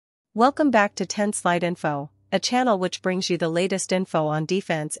Welcome back to 10 Slide Info, a channel which brings you the latest info on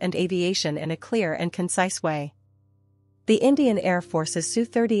defense and aviation in a clear and concise way. The Indian Air Force's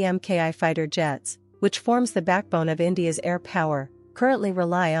Su-30MKI fighter jets, which forms the backbone of India's air power, currently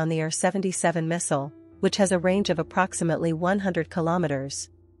rely on the R-77 missile, which has a range of approximately 100 kilometers.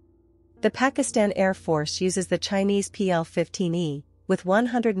 The Pakistan Air Force uses the Chinese PL-15E, with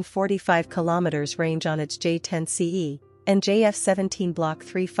 145 kilometers range on its J-10CE and JF-17 Block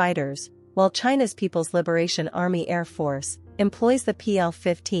 3 fighters, while China's People's Liberation Army Air Force employs the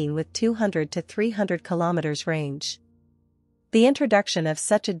PL-15 with 200 to 300 kilometers range. The introduction of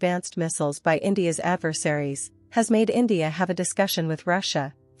such advanced missiles by India's adversaries has made India have a discussion with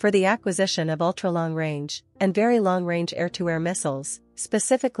Russia for the acquisition of ultra-long-range and very long-range air-to-air missiles,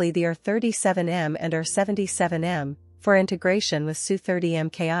 specifically the R-37M and R-77M, for integration with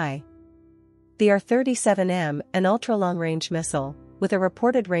Su-30MKI. The R-37M, an ultra-long-range missile, with a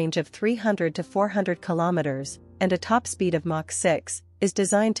reported range of 300 to 400 kilometers and a top speed of Mach 6, is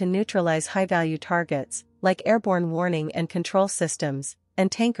designed to neutralize high-value targets, like airborne warning and control systems,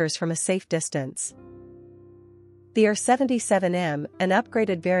 and tankers from a safe distance. The R-77M, an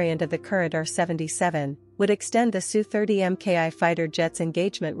upgraded variant of the current R-77, would extend the Su-30MKI fighter jet's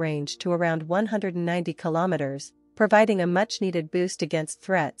engagement range to around 190 kilometers, providing a much-needed boost against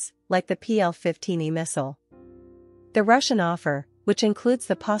threats, like the PL-15E missile. The Russian offer, which includes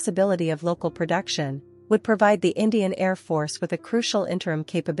the possibility of local production, would provide the Indian Air Force with a crucial interim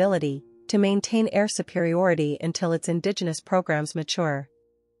capability to maintain air superiority until its indigenous programs mature.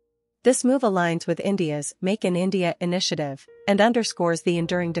 This move aligns with India's Make in India initiative and underscores the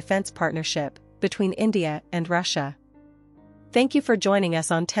enduring defense partnership between India and Russia. Thank you for joining us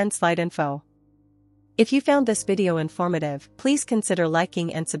on 10 Slide Info. If you found this video informative, please consider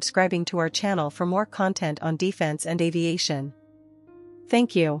liking and subscribing to our channel for more content on defense and aviation.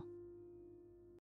 Thank you.